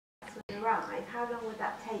would arrive, how long would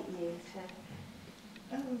that take you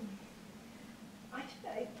to? I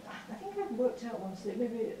think I've worked out once that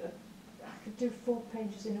maybe I could do 4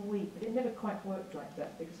 pages in a week, but it never quite worked like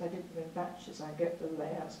that because I did them in batches. I get the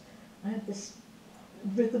layouts. I had this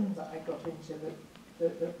rhythm that I got into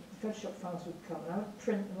that the Photoshop files would come and I would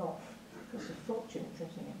print them off. It cost a fortune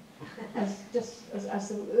printing it. As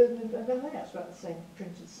the layouts about the same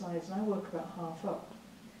printed size, and I work about half up.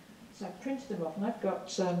 So I printed them off, and I've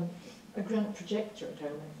got a Grant projector at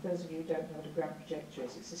home. And for those of you who don't know what a Grant projector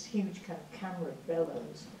is, it's this huge kind of camera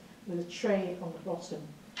bellows with a tray on the bottom,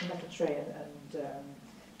 a metal tray, and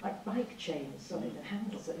like bike chains on it and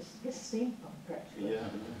handles. It's steampunk practically. Yeah.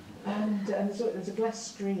 And there's a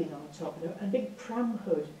glass screen on top and a big pram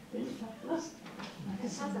hood. That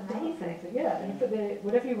sounds amazing. Yeah, and you put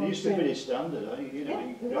whatever you want to. It used to be pretty standard, you know,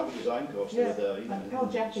 yeah, graphic design course yeah. there. Pal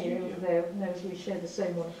Jackie over there knows we share the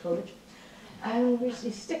same one at college. And you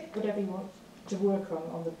stick whatever you want to work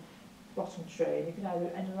on the bottom tray, and you can either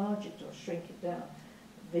enlarge it or shrink it down.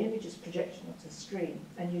 The image is projected onto the screen,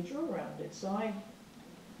 and you draw around it. So I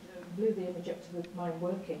blew the image up to my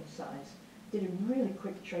working size, did a really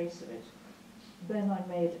quick trace of it. Then I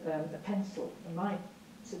made a pencil, my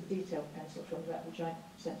sort of detailed pencil from that, which I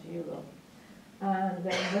sent to you, Rob. And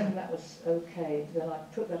then when that was okay, then I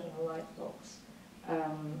put that in a light box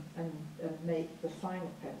and made the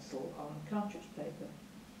final pencil on cartridge paper.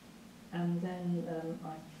 And then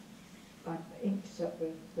I inked it up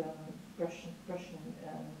with brush and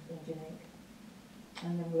Indian ink,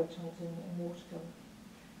 and then worked on it in watercolour.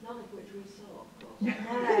 None of which we saw, of course. No,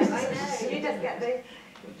 I know. You just get the.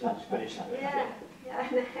 Yeah, yeah, I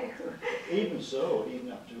know. Even so,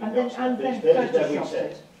 even after we and got then photoshopped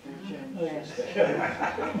it. Oh,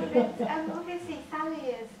 yeah. Obviously, Sally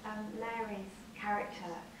is Mary's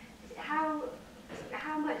character.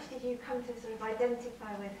 How much did you come to sort of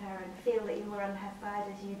identify with her and feel that you were on her side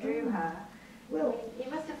as you drew her? Well, I mean,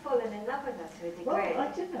 you must have fallen in love with her to a degree. well,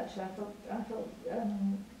 I did actually.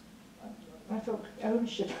 I felt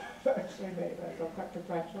ownership of it. I felt quite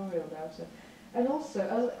proprietorial about it. And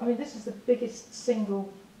also, I mean, this is the biggest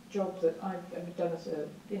single job that I've ever done as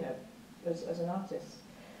as an artist.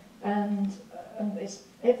 And it's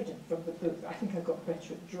evident from the book. I think I got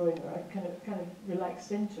better at drawing her. I kind of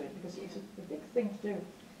relaxed into it because it was a big thing to do.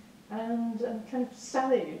 And kind of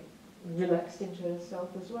Sally relaxed into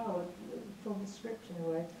herself as well from the script in a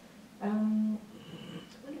way.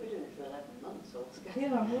 Well, you were doing it for 11 months altogether.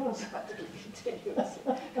 Yeah, I was. Practically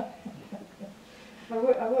continuously. I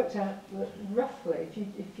worked out that roughly,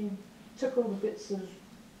 if you took all the bits of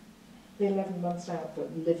the 11 months out for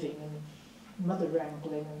living and mother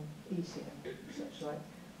wrangling and eating and such like,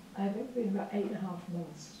 I've been about 8.5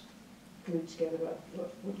 months glued together. About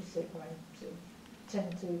what would you say, Brian? Sort of 10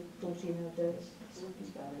 to 14 hour days. That's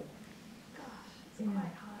about it. Gosh, it's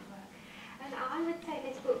quite hard work. And I would say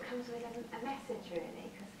this book comes with a message really,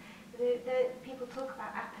 because the people talk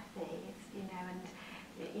about apathy, and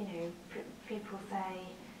people say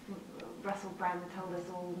Russell Brand told us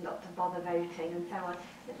all not to bother voting and so on.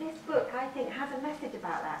 But this book, I think, has a message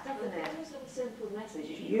about that, doesn't it? It's a simple message.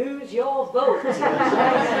 Use your vote.